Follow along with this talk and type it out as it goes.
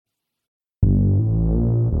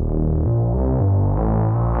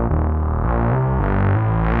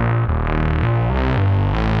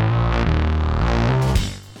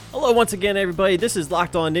Hello once again, everybody. This is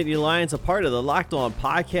Locked On Nittany Lions, a part of the Locked On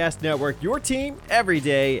Podcast Network, your team every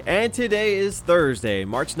day. And today is Thursday,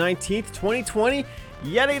 March 19th, 2020.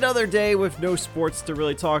 Yet another day with no sports to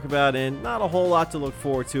really talk about and not a whole lot to look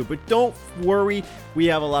forward to. But don't worry, we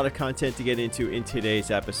have a lot of content to get into in today's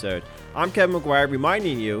episode. I'm Kevin McGuire,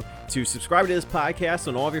 reminding you to subscribe to this podcast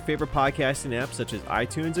on all of your favorite podcasting apps such as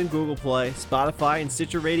iTunes and Google Play, Spotify and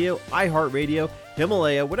Stitcher Radio, iHeartRadio,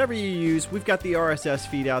 Himalaya, whatever you use. We've got the RSS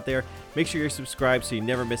feed out there. Make sure you're subscribed so you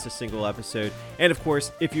never miss a single episode. And of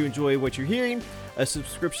course, if you enjoy what you're hearing, a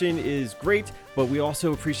subscription is great, but we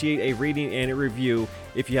also appreciate a rating and a review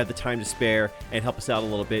if you have the time to spare and help us out a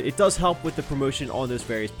little bit. It does help with the promotion on those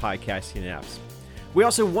various podcasting apps. We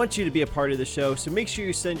also want you to be a part of the show, so make sure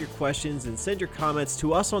you send your questions and send your comments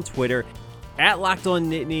to us on Twitter at Locked On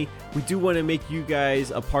Nittany. We do want to make you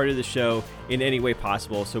guys a part of the show in any way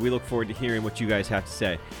possible, so we look forward to hearing what you guys have to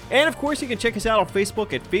say. And of course, you can check us out on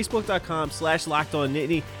Facebook at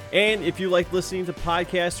facebook.com/LockedOnNittany. And if you like listening to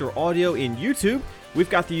podcasts or audio in YouTube, we've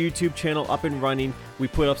got the YouTube channel up and running. We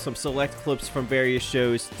put up some select clips from various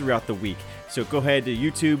shows throughout the week. So go ahead to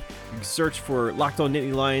YouTube, you can search for Locked On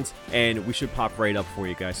Nittany Lions, and we should pop right up for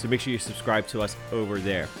you guys. So make sure you subscribe to us over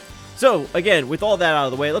there. So again, with all that out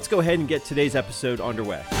of the way, let's go ahead and get today's episode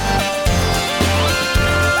underway.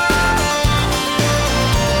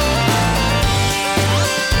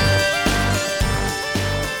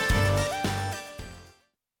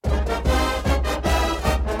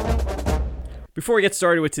 Before we get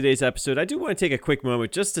started with today's episode, I do want to take a quick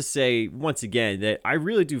moment just to say once again that I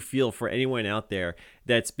really do feel for anyone out there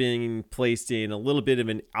that's being placed in a little bit of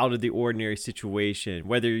an out of the ordinary situation,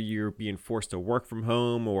 whether you're being forced to work from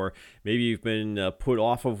home or maybe you've been put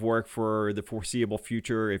off of work for the foreseeable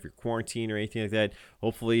future, if you're quarantined or anything like that.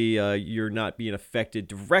 Hopefully you're not being affected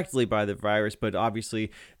directly by the virus, but obviously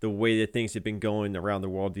the way that things have been going around the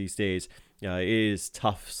world these days, it is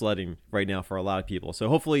tough sledding right now for a lot of people. So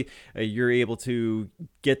hopefully you're able to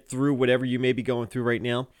get through whatever you may be going through right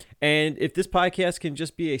now. And if this podcast can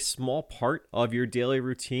just be a small part of your daily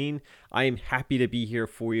routine, I am happy to be here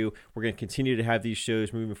for you. We're going to continue to have these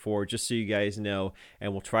shows moving forward, just so you guys know,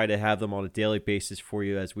 and we'll try to have them on a daily basis for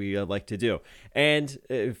you as we like to do. And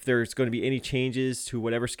if there's going to be any changes to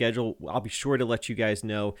whatever schedule, I'll be sure to let you guys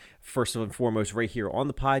know, first and foremost, right here on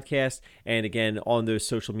the podcast, and again, on those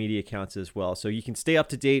social media accounts as well. So you can stay up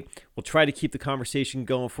to date. We'll try to keep the conversation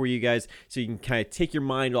going for you guys so you can kind of take your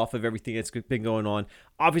mind off of everything that's been going on.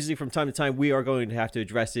 Obviously, from time to time, we are going to have to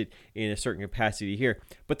address it in a certain capacity here.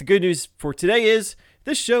 But the good news for today is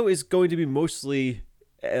this show is going to be mostly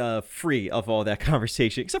free of all that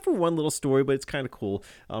conversation, except for one little story, but it's kind of cool.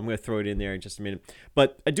 I'm going to throw it in there in just a minute.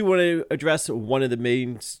 But I do want to address one of the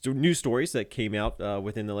main news stories that came out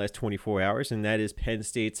within the last 24 hours, and that is Penn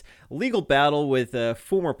State's legal battle with a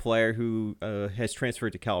former player who has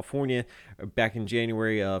transferred to California back in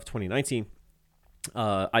January of 2019.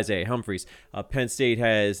 Isaiah Humphries. Penn State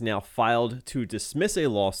has now filed to dismiss a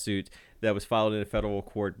lawsuit that was filed in a federal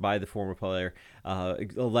court by the former player,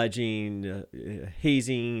 alleging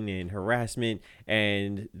hazing and harassment,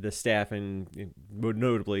 and the staff, and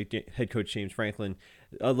notably head coach James Franklin,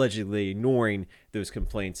 allegedly ignoring those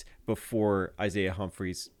complaints before Isaiah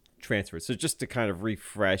Humphries transferred. So just to kind of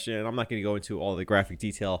refresh, and I'm not going to go into all the graphic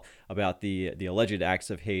detail about the alleged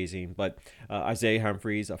acts of hazing, but Isaiah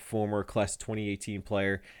Humphries, a former class 2018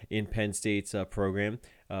 player in Penn State's program,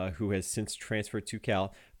 who has since transferred to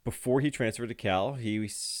Cal. Before he transferred to Cal, he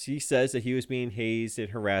says that he was being hazed and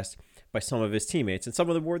harassed by some of his teammates, and some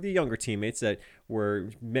of them were the younger teammates that were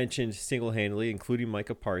mentioned single-handedly, including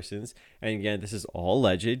Micah Parsons. And again, this is all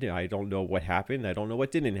alleged. I don't know what happened. I don't know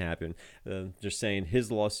what didn't happen. Just saying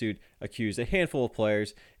his lawsuit accused a handful of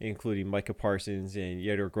players, including Micah Parsons and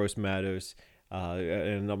Yetur Gross-Matos, and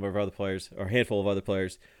a number of other players, or a handful of other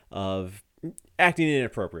players, of acting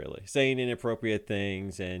inappropriately, saying inappropriate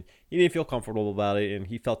things, and he didn't feel comfortable about it, and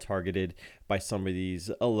he felt targeted by some of these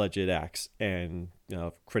alleged acts and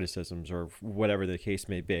criticisms, or whatever the case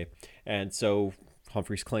may be. And so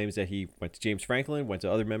Humphries claims that he went to James Franklin, went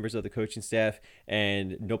to other members of the coaching staff,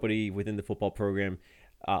 and nobody within the football program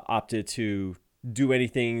opted to do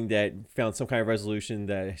anything that found some kind of resolution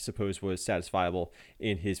that I suppose was satisfiable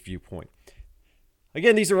in his viewpoint.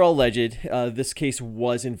 Again, these are all alleged. This case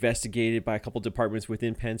was investigated by a couple departments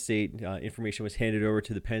within Penn State. Information was handed over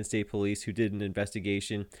to the Penn State police, who did an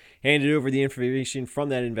investigation, handed over the information from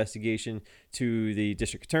that investigation to the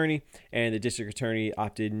district attorney, and the district attorney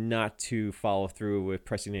opted not to follow through with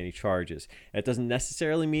pressing any charges. That doesn't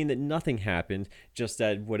necessarily mean that nothing happened, just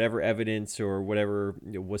that whatever evidence or whatever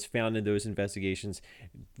was found in those investigations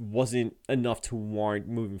wasn't enough to warrant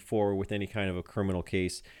moving forward with any kind of a criminal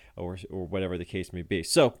case or whatever the case may be.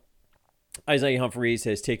 So Isaiah Humphries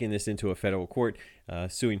has taken this into a federal court,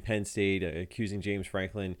 suing Penn State, accusing James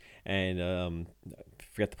Franklin and I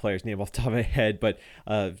forget the player's name off the top of my head, but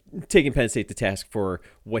taking Penn State to task for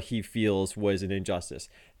what he feels was an injustice.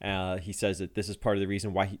 He says that this is part of the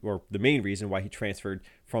reason why or the main reason why he transferred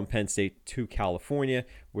from Penn State to California,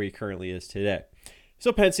 where he currently is today.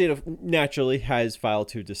 So Penn State naturally has filed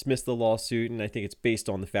to dismiss the lawsuit, and I think it's based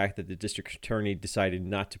on the fact that the district attorney decided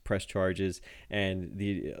not to press charges, and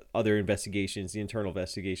the other investigations, the internal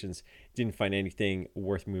investigations, didn't find anything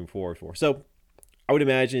worth moving forward for. So I would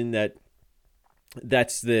imagine that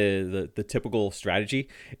that's the typical strategy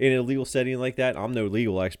in a legal setting like that. I'm no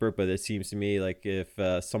legal expert, but it seems to me like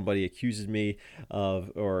if somebody accuses me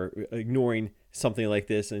of or ignoring something like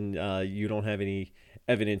this, and you don't have any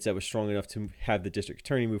evidence that was strong enough to have the district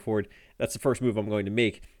attorney move forward, that's the first move I'm going to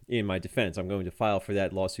make in my defense. I'm going to file for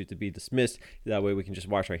that lawsuit to be dismissed. That way we can just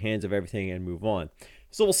wash our hands of everything and move on.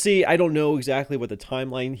 So we'll see. I don't know exactly what the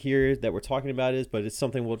timeline here that we're talking about is, but it's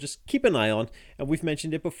something we'll just keep an eye on. And we've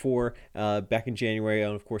mentioned it before back in January,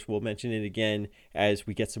 and of course we'll mention it again as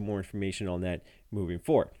we get some more information on that moving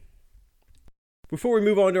forward. Before we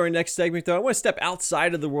move on to our next segment, though, I want to step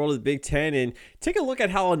outside of the world of the Big Ten and take a look at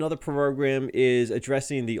how another program is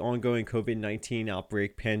addressing the ongoing COVID-19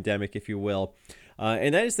 outbreak, pandemic, if you will.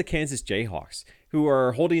 And that is the Kansas Jayhawks, who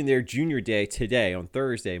are holding their junior day today on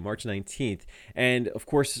Thursday, March 19th. And of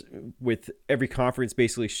course, with every conference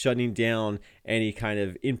basically shutting down any kind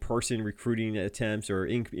of in-person recruiting attempts or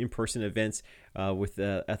in-person events with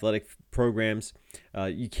athletic programs,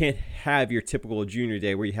 you can't have your typical junior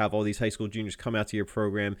day where you have all these high school juniors come out to your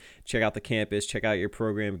program, check out the campus, check out your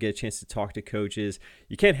program, get a chance to talk to coaches.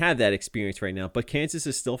 You can't have that experience right now, but Kansas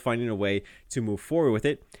is still finding a way to move forward with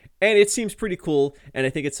it. And it seems pretty cool, and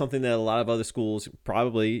I think it's something that a lot of other schools,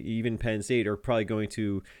 probably even Penn State, are probably going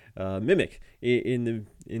to mimic in the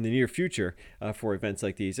near future for events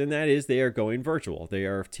like these. And that is they are going virtual. They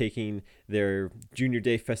are taking their junior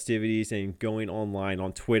day festivities and going online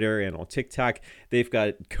on Twitter and on TikTok. They've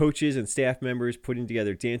got coaches and staff members putting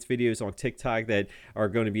together dance videos on TikTok that are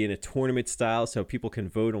going to be in a tournament style, so people can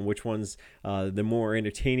vote on which ones the more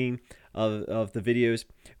entertaining of the videos,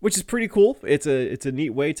 which is pretty cool. It's a neat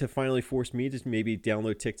way to finally force me to maybe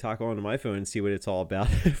download TikTok onto my phone and see what it's all about.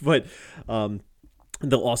 But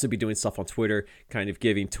they'll also be doing stuff on Twitter, kind of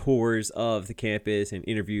giving tours of the campus and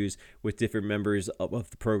interviews with different members of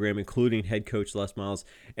the program, including head coach Les Miles.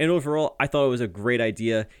 And overall, I thought it was a great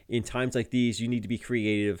idea. In times like these, you need to be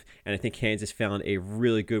creative, and I think Kansas found a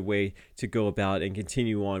really good way to go about and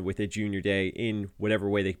continue on with a junior day in whatever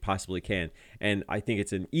way they possibly can. And I think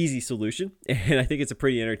it's an easy solution, and I think it's a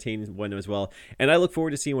pretty entertaining one as well. And I look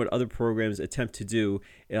forward to seeing what other programs attempt to do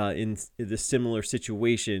in this similar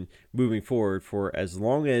situation moving forward. For as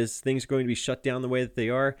long as things are going to be shut down the way that they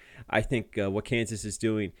are, I think what Kansas is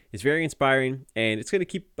doing is very inspiring, and it's going to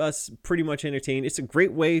keep us pretty much entertained. It's a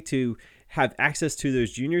great way to have access to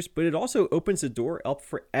those juniors, but it also opens the door up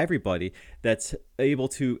for everybody that's able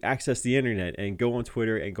to access the internet and go on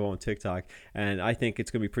Twitter and go on TikTok. And I think it's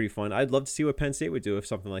going to be pretty fun. I'd love to see what Penn State would do if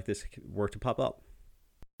something like this were to pop up.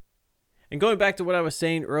 And going back to what I was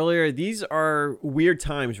saying earlier, these are weird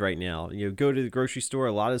times right now. You go to the grocery store,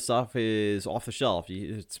 a lot of stuff is off the shelf.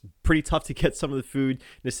 It's pretty tough to get some of the food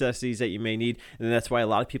necessities that you may need. And that's why a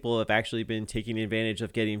lot of people have actually been taking advantage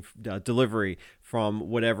of getting delivery from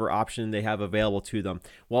whatever option they have available to them.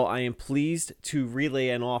 Well, I am pleased to relay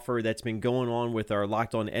an offer that's been going on with our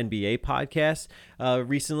Locked On NBA podcast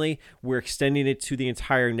recently. We're extending it to the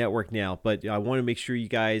entire network now, but I want to make sure you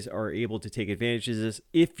guys are able to take advantage of this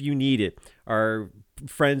if you need it. Our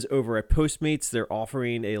friends over at Postmates, they're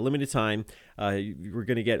offering a limited time. We're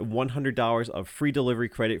going to get $100 of free delivery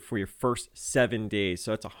credit for your first 7 days.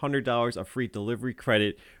 So it's $100 of free delivery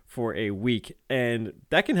credit for a week. And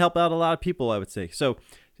that can help out a lot of people, I would say. So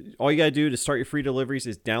all you got to do to start your free deliveries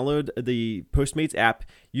is download the Postmates app,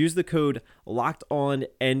 use the code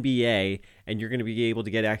LOCKEDONNBA, and you're going to be able to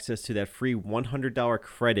get access to that free $100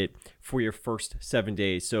 credit for your first 7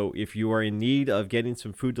 days. So if you are in need of getting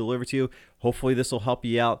some food delivered to you, hopefully this will help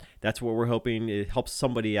you out. That's what we're hoping. It helps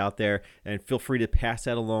somebody out there, and feel free to pass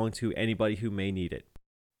that along to anybody who may need it.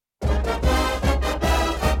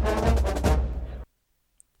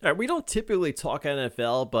 All right, we don't typically talk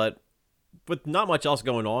NFL, but with not much else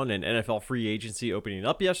going on and NFL free agency opening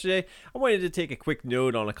up yesterday, I wanted to take a quick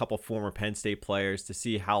note on a couple former Penn State players to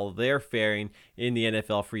see how they're faring in the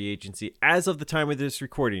NFL free agency as of the time of this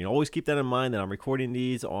recording. Always keep that in mind that I'm recording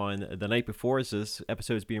these on the night before, so this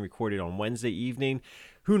episode is being recorded on Wednesday evening.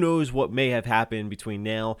 Who knows what may have happened between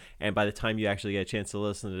now and by the time you actually get a chance to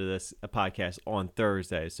listen to this podcast on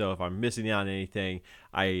Thursday. So if I'm missing out on anything,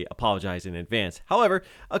 I apologize in advance. However,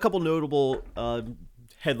 a couple notable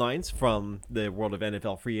headlines from the world of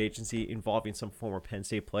NFL free agency involving some former Penn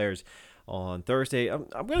State players on Thursday. I'm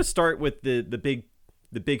going to start with the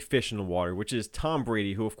big fish in the water, which is Tom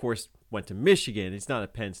Brady, who of course went to Michigan. He's not a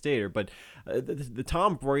Penn Stater, but the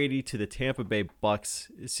Tom Brady to the Tampa Bay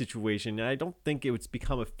Bucks situation, I don't think it's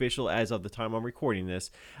become official as of the time I'm recording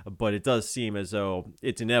this, but it does seem as though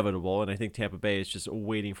it's inevitable, and I think Tampa Bay is just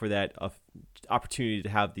waiting for that opportunity to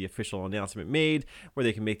have the official announcement made where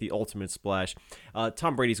they can make the ultimate splash.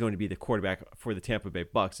 Tom Brady is going to be the quarterback for the Tampa Bay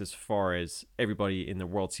Bucks as far as everybody in the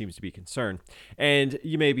world seems to be concerned. And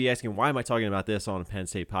you may be asking, why am I talking about this on a Penn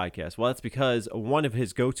State podcast? Well, that's because one of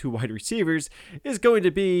his go-to wide receivers is going to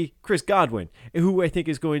be Chris Godwin, who I think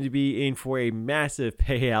is going to be in for a massive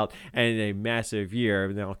payout and a massive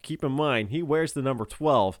year. Now, keep in mind, he wears the number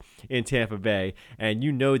 12 in Tampa Bay, and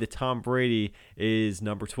you know that Tom Brady is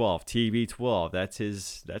number 12, TB12. That's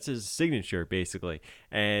his signature, basically.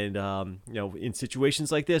 And in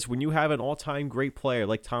situations like this, when you have an all-time great player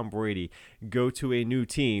like Tom Brady go to a new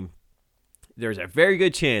team, there's a very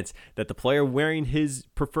good chance that the player wearing his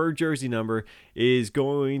preferred jersey number is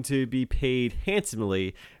going to be paid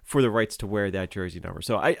handsomely for the rights to wear that jersey number.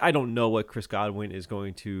 So I don't know what Chris Godwin is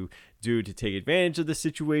going to do to take advantage of the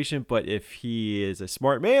situation, but if he is a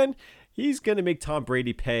smart man, he's going to make Tom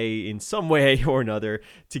Brady pay in some way or another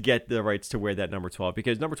to get the rights to wear that number 12,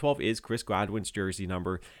 because number 12 is Chris Godwin's jersey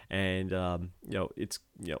number. And,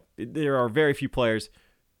 there are very few players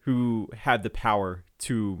who have the power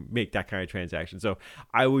to make that kind of transaction. So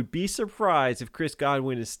I would be surprised if Chris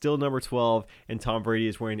Godwin is still number 12 and Tom Brady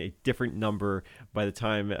is wearing a different number by the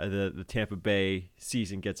time the Tampa Bay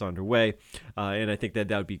season gets underway. And I think that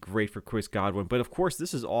would be great for Chris Godwin. But of course,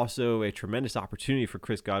 this is also a tremendous opportunity for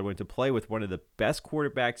Chris Godwin to play with one of the best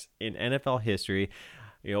quarterbacks in NFL history.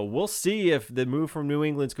 We'll see if the move from New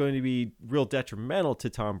England is going to be real detrimental to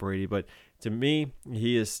Tom Brady, but to me,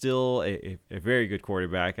 he is still a very good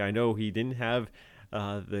quarterback. I know he didn't have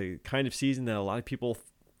the kind of season that a lot of people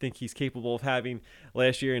think he's capable of having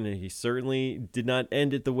last year, and he certainly did not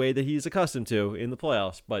end it the way that he's accustomed to in the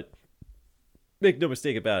playoffs, but make no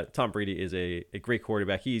mistake about it, Tom Brady is a great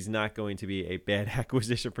quarterback. He's not going to be a bad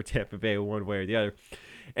acquisition for Tampa Bay one way or the other.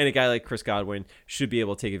 And a guy like Chris Godwin should be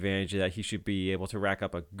able to take advantage of that. He should be able to rack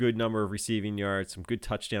up a good number of receiving yards, some good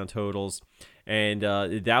touchdown totals, and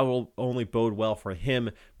that will only bode well for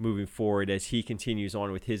him moving forward as he continues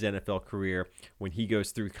on with his NFL career when he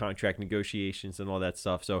goes through contract negotiations and all that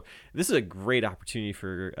stuff. So this is a great opportunity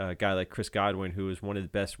for a guy like Chris Godwin, who is one of the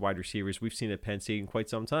best wide receivers we've seen at Penn State in quite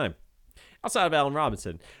some time. Outside of Allen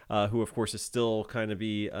Robinson, who, of course, is still kind of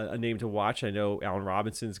be a name to watch. I know Allen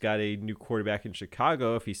Robinson's got a new quarterback in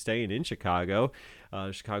Chicago if he's staying in Chicago.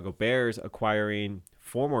 Chicago Bears acquiring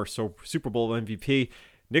former Super Bowl MVP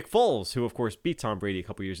Nick Foles, who, of course, beat Tom Brady a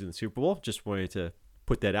couple years in the Super Bowl. Just wanted to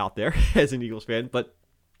put that out there as an Eagles fan. But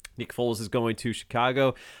Nick Foles is going to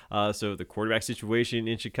Chicago, so the quarterback situation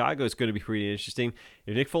in Chicago is going to be pretty interesting.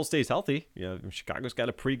 If Nick Foles stays healthy, Chicago's got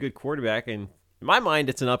a pretty good quarterback, and in my mind,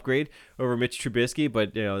 it's an upgrade over Mitch Trubisky,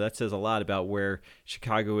 but that says a lot about where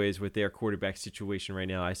Chicago is with their quarterback situation right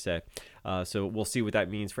now, I say. So we'll see what that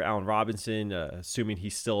means for Allen Robinson, assuming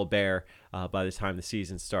he's still a Bear by the time the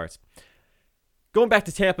season starts. Going back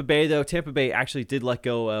to Tampa Bay, though, Tampa Bay actually did let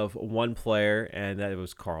go of one player, and that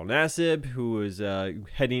was Carl Nassib, who was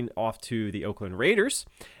heading off to the Oakland Raiders.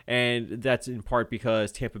 And that's in part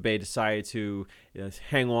because Tampa Bay decided to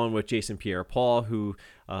hang on with Jason Pierre-Paul, who,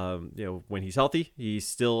 when he's healthy, he's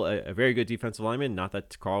still a very good defensive lineman. Not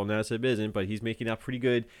that Carl Nassib isn't, but he's making out pretty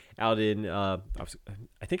good out in, I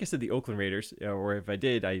think I said the Oakland Raiders, or if I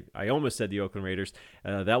did, I almost said the Oakland Raiders.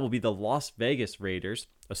 That will be the Las Vegas Raiders,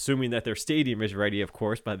 assuming that their stadium is ready, of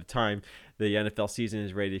course, by the time the NFL season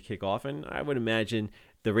is ready to kick off. And I would imagine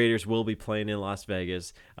the Raiders will be playing in Las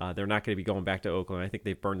Vegas. They're not going to be going back to Oakland. I think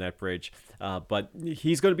they've burned that bridge. But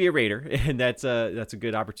he's going to be a Raider, and that's a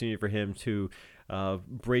good opportunity for him to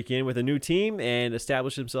break in with a new team and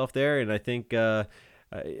establish himself there. And I think Oakland's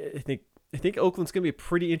going to be a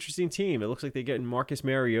pretty interesting team. It looks like they're getting Marcus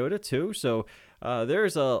Mariota too. So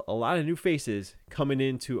there's a lot of new faces coming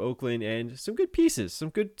into Oakland and some good pieces,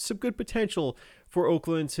 some good potential for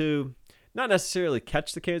Oakland to not necessarily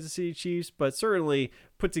catch the Kansas City Chiefs, but certainly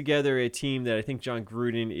put together a team that I think John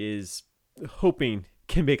Gruden is hoping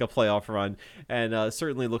can make a playoff run, and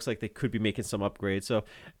certainly looks like they could be making some upgrades. So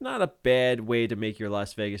not a bad way to make your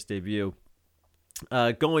Las Vegas debut.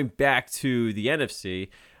 Going back to the NFC,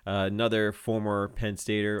 another former Penn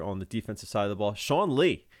Stater on the defensive side of the ball, Sean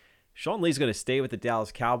Lee. Sean Lee's going to stay with the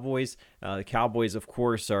Dallas Cowboys. The Cowboys, of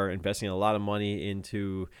course, are investing a lot of money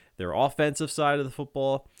into their offensive side of the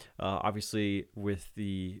football. Obviously, with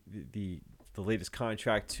the latest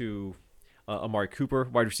contract to Amari Cooper,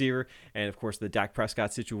 wide receiver, and of course the Dak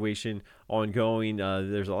Prescott situation ongoing.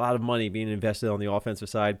 There's a lot of money being invested on the offensive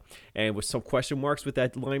side, and with some question marks with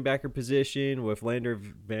that linebacker position, with Lander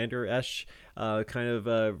Vander Esch kind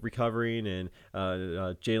of recovering, and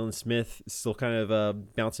Jalen Smith still kind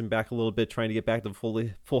of bouncing back a little bit, trying to get back to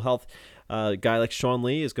full health. A guy like Sean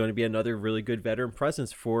Lee is going to be another really good veteran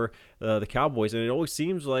presence for the Cowboys, and it always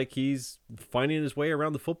seems like he's finding his way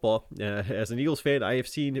around the football. As an Eagles fan, I have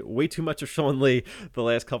seen way too much of Sean Lee the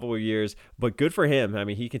last couple of years, but good for him. I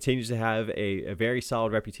mean, he continues to have a very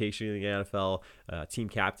solid reputation in the NFL, team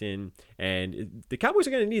captain, and the Cowboys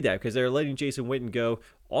are going to need that because they're letting Jason Witten go,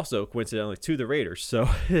 also coincidentally, to the Raiders. So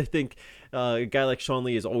I think a guy like Sean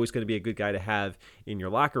Lee is always going to be a good guy to have in your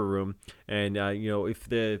locker room. And if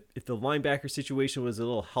the linebacker situation was a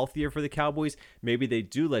little healthier for the Cowboys, maybe they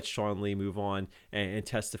do let Sean Lee move on and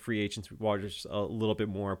test the free agents waters a little bit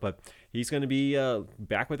more. But he's going to be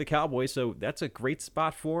back with the Cowboys, so that's a great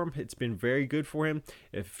spot for him. It's been very good for him.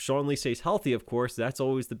 If Sean Lee stays healthy, of course, that's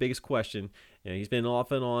always the biggest question. He's been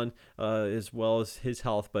off and on as well as his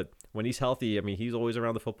health, but when he's healthy, I mean, he's always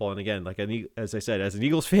around the football. And again, as I said, as an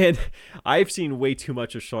Eagles fan, I've seen way too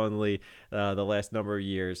much of Sean Lee the last number of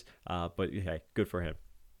years, but hey, good for him.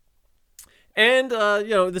 And,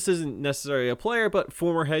 this isn't necessarily a player, but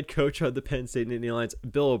former head coach of the Penn State Nittany Lions,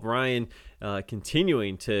 Bill O'Brien,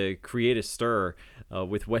 continuing to create a stir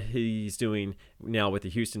with what he's doing now with the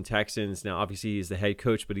Houston Texans. Now, obviously, he's the head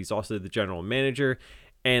coach, but he's also the general manager.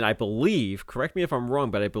 And I believe, correct me if I'm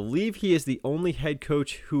wrong, but I believe he is the only head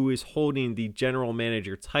coach who is holding the general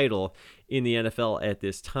manager title in the NFL at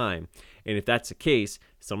this time. And if that's the case,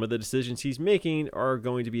 some of the decisions he's making are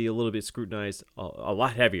going to be a little bit scrutinized, a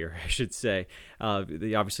lot heavier, I should say.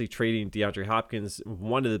 They obviously trading DeAndre Hopkins,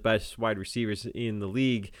 one of the best wide receivers in the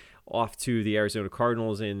league, off to the Arizona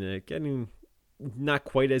Cardinals, and getting not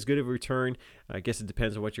quite as good of a return. I guess it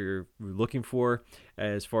depends on what you're looking for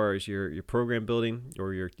as far as your program building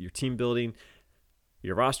or your team building,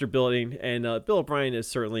 your roster building. And Bill O'Brien is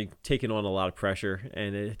certainly taking on a lot of pressure,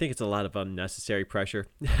 and I think it's a lot of unnecessary pressure.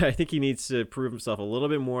 I think he needs to prove himself a little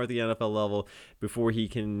bit more at the NFL level before he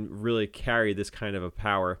can really carry this kind of a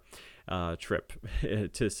power trip,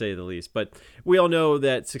 to say the least. But we all know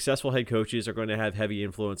that successful head coaches are going to have heavy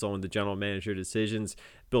influence on the general manager decisions.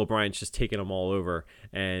 Bill O'Brien's just taking them all over.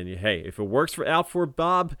 And hey, if it works out for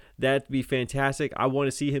Bob, that'd be fantastic. I want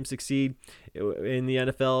to see him succeed in the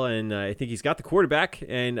NFL, and I think he's got the quarterback,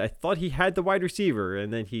 and I thought he had the wide receiver,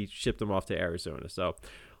 and then he shipped him off to Arizona. So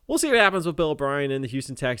we'll see what happens with Bill O'Brien and the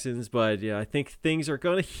Houston Texans, but I think things are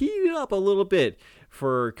going to heat up a little bit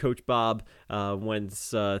for Coach Bob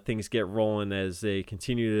once things get rolling as they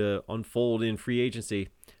continue to unfold in free agency.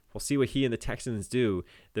 We'll see what he and the Texans do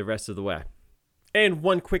the rest of the way. And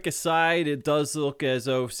one quick aside, it does look as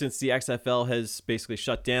though since the XFL has basically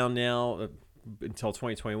shut down now until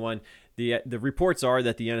 2021, the reports are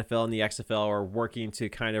that the NFL and the XFL are working to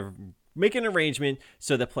kind of make an arrangement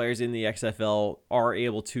so that players in the XFL are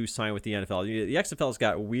able to sign with the NFL. The XFL's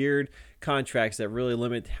got weird contracts that really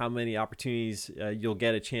limit how many opportunities you'll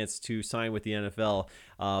get a chance to sign with the NFL.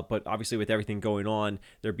 But obviously with everything going on,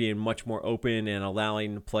 they're being much more open and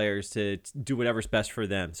allowing players to do whatever's best for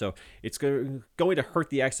them. So it's going to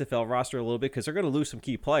hurt the XFL roster a little bit because they're going to lose some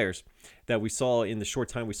key players that we saw in the short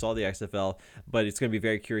time we saw the XFL. But it's going to be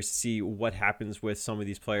very curious to see what happens with some of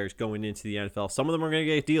these players going into the NFL. Some of them are going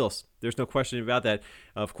to get deals. There's no question about that.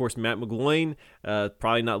 Of course, Matt McGloin,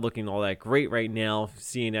 probably not looking all that great right now,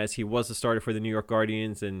 seeing as he was the starter for the New York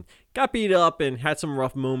Guardians and got beat up and had some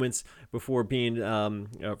rough moments before being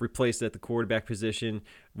replaced at the quarterback position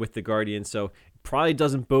with the Guardians. So probably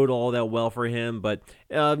doesn't bode all that well for him. But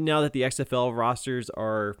now that the XFL rosters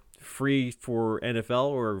are free for NFL,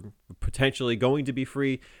 or potentially going to be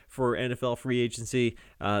free for NFL free agency,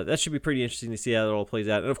 that should be pretty interesting to see how that all plays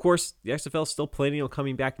out. And of course, the XFL is still planning on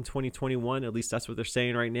coming back in 2021. At least that's what they're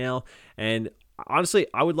saying right now. And honestly,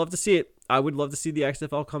 I would love to see it. I would love to see the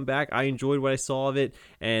XFL come back. I enjoyed what I saw of it,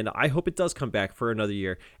 and I hope it does come back for another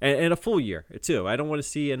year and a full year too. I don't want to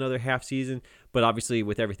see another half season, But obviously,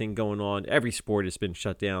 with everything going on, every sport has been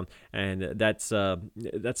shut down, and that's not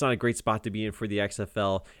a great spot to be in for the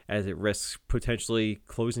XFL, as it risks potentially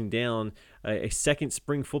closing down a second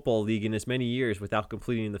spring football league in as many years without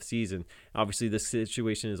completing the season. Obviously, this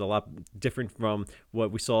situation is a lot different from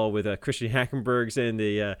what we saw with Christian Hackenberg's and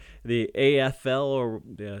the AFL or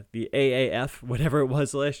the AAF, whatever it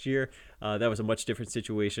was last year. That was a much different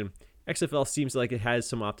situation. XFL seems like it has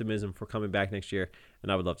some optimism for coming back next year,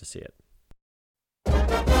 and I would love to see it.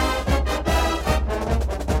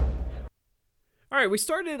 All right, we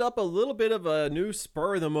started up a little bit of a new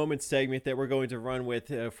spur of the moment segment that we're going to run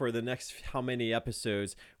with for the next how many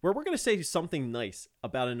episodes, where we're going to say something nice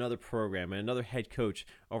about another program and another head coach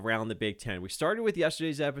around the Big Ten. We started with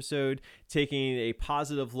yesterday's episode, taking a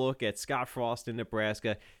positive look at Scott Frost in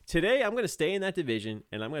Nebraska. Today, I'm going to stay in that division,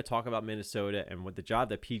 and I'm going to talk about Minnesota and what the job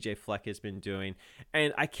that PJ Fleck has been doing.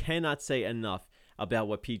 And I cannot say enough about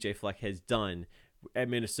what PJ Fleck has done at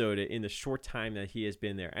Minnesota in the short time that he has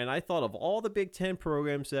been there. And I thought of all the Big Ten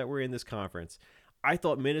programs that were in this conference, I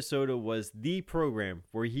thought Minnesota was the program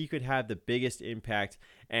where he could have the biggest impact,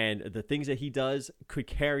 and the things that he does could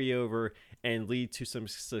carry over and lead to some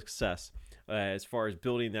success as far as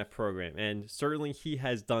building that program. And certainly he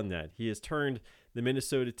has done that. He has turned the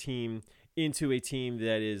Minnesota team into a team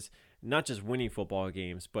that is not just winning football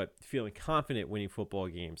games, but feeling confident winning football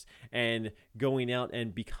games and going out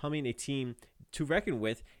and becoming a team to reckon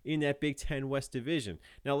with in that Big Ten West division.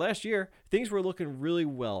 Now, last year, things were looking really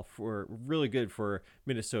good for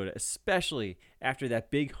Minnesota, especially after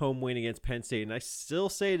that big home win against Penn State. And I still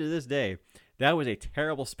say to this day, that was a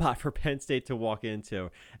terrible spot for Penn State to walk into.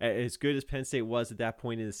 As good as Penn State was at that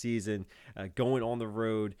point in the season, going on the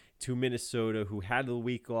road to Minnesota, who had the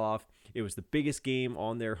week off. It was the biggest game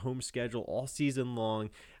on their home schedule all season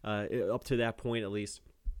long, up to that point at least.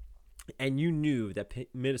 And you knew that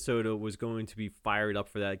Minnesota was going to be fired up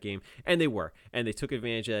for that game, and they were. And they took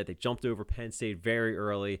advantage of that. They jumped over Penn State very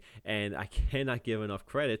early, and I cannot give enough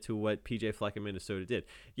credit to what PJ Fleck and Minnesota did.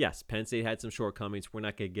 Yes, Penn State had some shortcomings. We're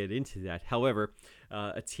not going to get into that. However,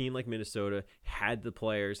 a team like Minnesota had the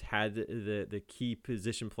players, had the key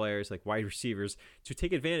position players like wide receivers to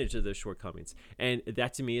take advantage of those shortcomings. And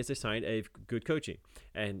that to me is a sign of good coaching.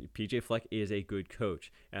 And PJ Fleck is a good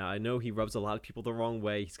coach. I know he rubs a lot of people the wrong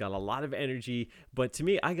way. He's got a lot of energy, but to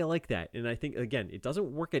me, I like that. And I think, again, it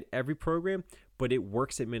doesn't work at every program, but it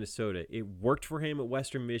works at Minnesota. It worked for him at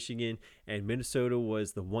Western Michigan, and Minnesota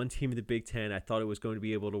was the one team in the Big Ten I thought it was going to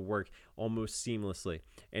be able to work almost seamlessly.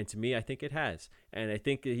 And to me, I think it has. And I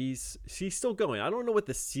think that he's still going. I don't know what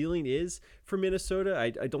the ceiling is for Minnesota.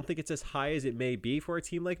 I don't think it's as high as it may be for a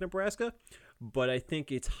team like Nebraska, but I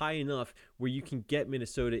think it's high enough where you can get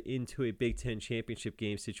Minnesota into a Big Ten championship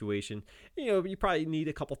game situation. You probably need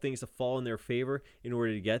a couple things to fall in their favor in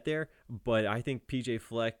order to get there, but I think PJ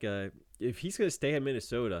Fleck, if he's going to stay at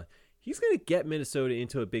Minnesota, he's going to get Minnesota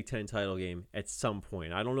into a Big Ten title game at some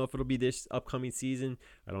point. I don't know if it'll be this upcoming season.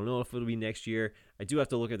 I don't know if it'll be next year. I do have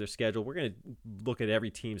to look at their schedule. We're going to look at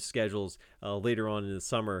every team's schedules later on in the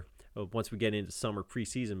summer once we get into summer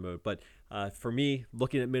preseason mode. But for me,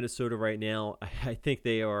 looking at Minnesota right now, I think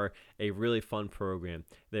they are a really fun program.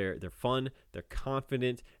 They're fun, they're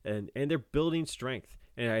confident, and they're building strength.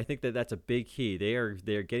 And I think that that's a big key.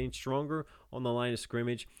 They're getting stronger on the line of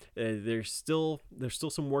scrimmage. There's still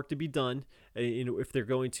some work to be done if they're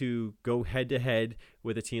going to go head to head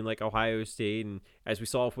with a team like Ohio State. And as we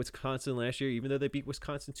saw with Wisconsin last year, even though they beat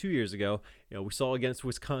Wisconsin 2 years ago, we saw against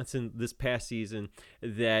Wisconsin this past season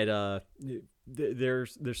that they're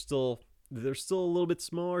still a little bit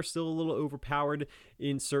smaller, still a little overpowered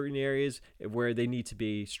in certain areas where they need to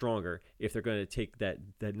be stronger if they're going to take that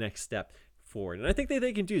next step forward. And I think that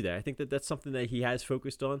they can do that. I think that that's something that he has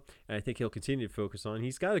focused on, and I think he'll continue to focus on.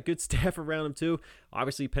 He's got a good staff around him too.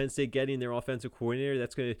 Obviously, Penn State getting their offensive coordinator,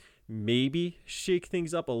 that's going to maybe shake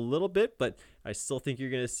things up a little bit, but I still think you're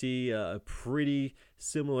going to see a pretty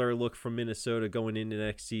similar look from Minnesota going into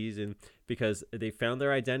next season because they found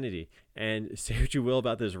their identity. And say what you will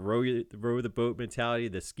about this row the boat mentality,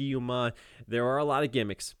 the ski-u-ma, there are a lot of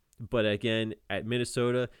gimmicks. But again, at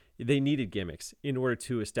Minnesota, they needed gimmicks in order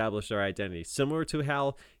to establish their identity. Similar to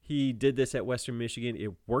how he did this at Western Michigan,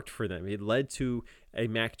 it worked for them. It led to a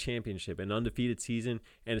MAC championship, an undefeated season,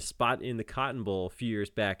 and a spot in the Cotton Bowl a few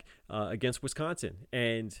years back against Wisconsin.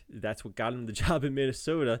 And that's what got him the job in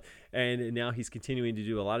Minnesota. And now he's continuing to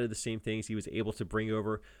do a lot of the same things. He was able to bring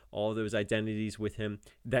over all of those identities with him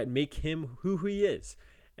that make him who he is.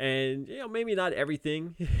 And maybe not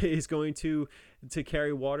everything is going to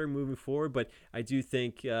carry water moving forward, but I do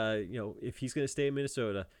think if he's going to stay in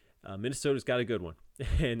Minnesota, Minnesota's got a good one,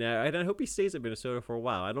 and I hope he stays at Minnesota for a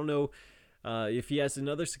while. I don't know if he has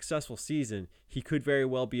another successful season, he could very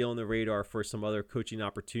well be on the radar for some other coaching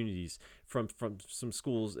opportunities from some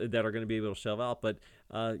schools that are going to be able to shell out. But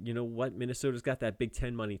you know what? Minnesota's got that Big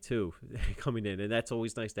Ten money too coming in, and that's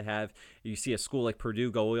always nice to have. You see a school like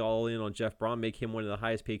Purdue go all in on Jeff Brom, make him one of the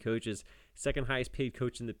highest paid coaches, second highest paid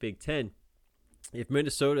coach in the Big Ten. If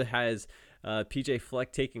Minnesota has PJ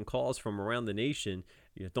Fleck taking calls from around the nation,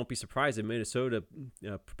 don't be surprised if Minnesota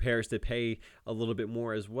prepares to pay a little bit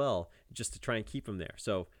more as well, just to try and keep him there.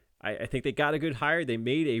 So I think they got a good hire. They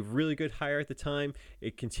made a really good hire at the time.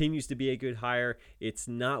 It continues to be a good hire. It's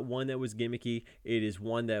not one that was gimmicky. It is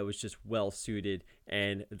one that was just well suited,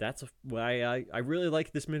 and that's why I really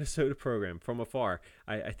like this Minnesota program from afar.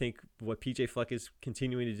 I think what PJ Fleck is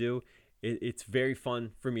continuing to do, it's very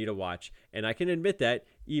fun for me to watch, and I can admit that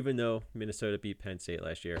even though Minnesota beat Penn State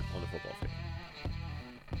last year on the football field.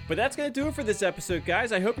 But that's going to do it for this episode,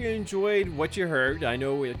 guys. I hope you enjoyed what you heard. I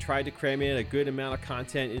know we tried to cram in a good amount of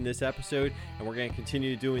content in this episode, and we're going to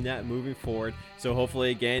continue doing that moving forward. So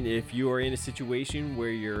hopefully, again, if you are in a situation where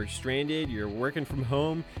you're stranded, you're working from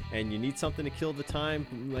home, and you need something to kill the time,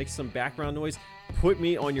 like some background noise, put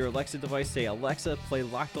me on your Alexa device. Say, Alexa, play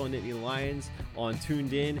Locked On Nittany Lions on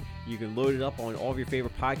Tuned In. You can load it up on all of your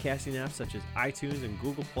favorite podcasting apps such as iTunes and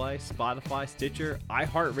Google Play, Spotify, Stitcher,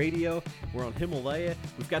 iHeartRadio. We're on Himalaya.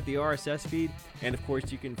 We've got the RSS feed. And of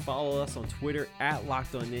course, you can follow us on Twitter at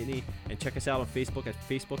Locked On Nittany, and check us out on Facebook at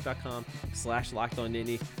facebook.com/Locked On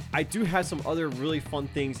Nittany. I do have some other really fun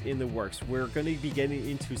things in the works. We're going to be getting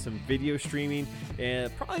into some video streaming,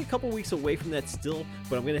 and probably a couple weeks away from that still,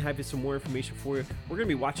 but I'm going to have some more information for you. We're going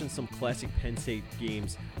to be watching some classic Penn State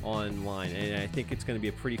games online, and I think it's going to be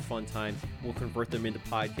a pretty fun time. We'll convert them into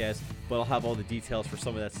podcasts, but I'll have all the details for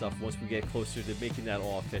some of that stuff once we get closer to making that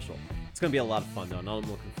all official. It's going to be a lot of fun, though, and I'm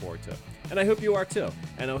looking forward to it. And I hope you are, too.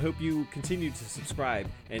 And I hope you continue to subscribe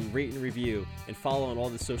and rate and review and follow on all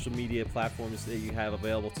the social media platforms that you have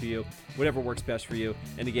available to you, whatever works best for you.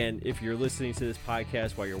 And again, if you're listening to this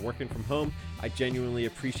podcast while you're working from home, I genuinely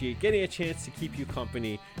appreciate getting a chance to keep you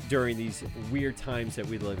company during these weird times that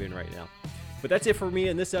we live in right now. But that's it for me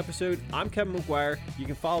in this episode. I'm Kevin McGuire. You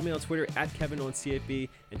can follow me on Twitter at KevinOnCFB,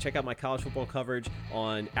 and check out my college football coverage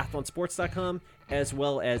on athlonsports.com as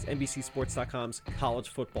well as NBCSports.com's College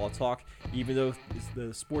Football Talk. Even though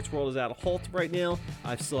the sports world is at a halt right now,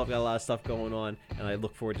 I still have got a lot of stuff going on, and I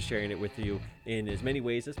look forward to sharing it with you in as many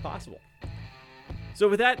ways as possible. So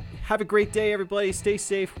with that, have a great day, everybody. Stay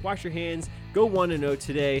safe, wash your hands, go 1-0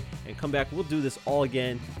 today, and come back. We'll do this all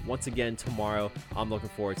again, once again tomorrow. I'm looking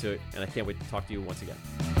forward to it, and I can't wait to talk to you once again.